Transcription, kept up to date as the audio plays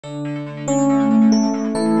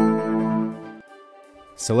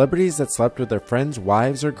Celebrities that slept with their friends'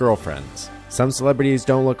 wives or girlfriends. Some celebrities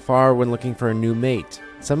don't look far when looking for a new mate.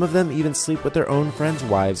 Some of them even sleep with their own friends'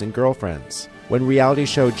 wives and girlfriends. When reality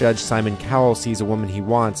show judge Simon Cowell sees a woman he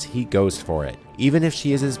wants, he goes for it, even if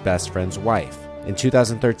she is his best friend's wife. In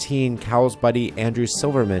 2013, Cowell's buddy Andrew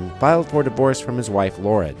Silverman filed for divorce from his wife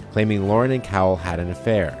Lauren, claiming Lauren and Cowell had an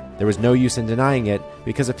affair. There was no use in denying it,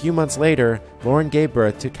 because a few months later, Lauren gave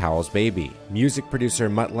birth to Cowell's baby. Music producer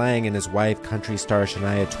Mutt Lange and his wife, country star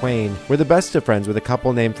Shania Twain, were the best of friends with a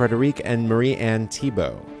couple named Frederique and Marie-Anne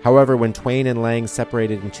Thibault. However, when Twain and Lange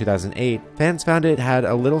separated in 2008, fans found it had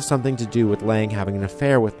a little something to do with Lange having an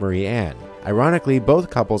affair with Marie-Anne. Ironically,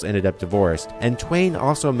 both couples ended up divorced, and Twain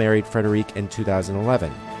also married Frederique in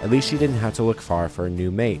 2011. At least she didn't have to look far for a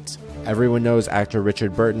new mate. Everyone knows actor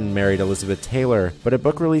Richard Burton married Elizabeth Taylor, but a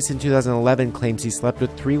book released in 2011 claims he slept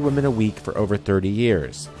with 3 women a week for over 30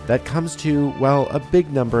 years. That comes to, well, a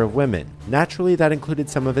big number of women. Naturally, that included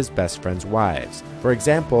some of his best friends' wives. For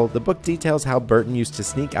example, the book details how Burton used to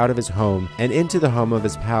sneak out of his home and into the home of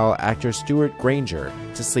his pal, actor Stuart Granger,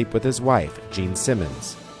 to sleep with his wife, Gene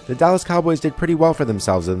Simmons. The Dallas Cowboys did pretty well for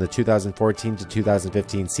themselves in the 2014 to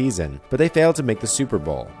 2015 season, but they failed to make the Super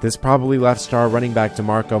Bowl. This probably left star running back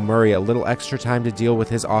DeMarco Murray a little extra time to deal with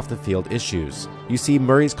his off-the-field issues. You see,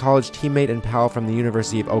 Murray's college teammate and pal from the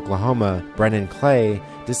University of Oklahoma, Brennan Clay,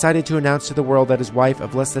 decided to announce to the world that his wife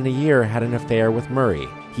of less than a year had an affair with Murray.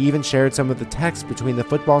 He even shared some of the text between the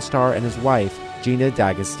football star and his wife, Gina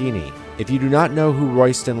D'Agostini. If you do not know who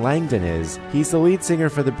Royston Langdon is, he's the lead singer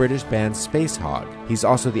for the British band Spacehog. He's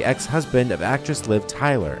also the ex-husband of actress Liv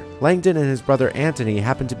Tyler. Langdon and his brother Anthony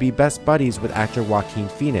happen to be best buddies with actor Joaquin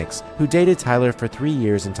Phoenix, who dated Tyler for 3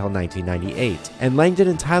 years until 1998. And Langdon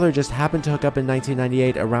and Tyler just happened to hook up in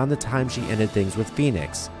 1998 around the time she ended things with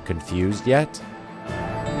Phoenix. Confused yet?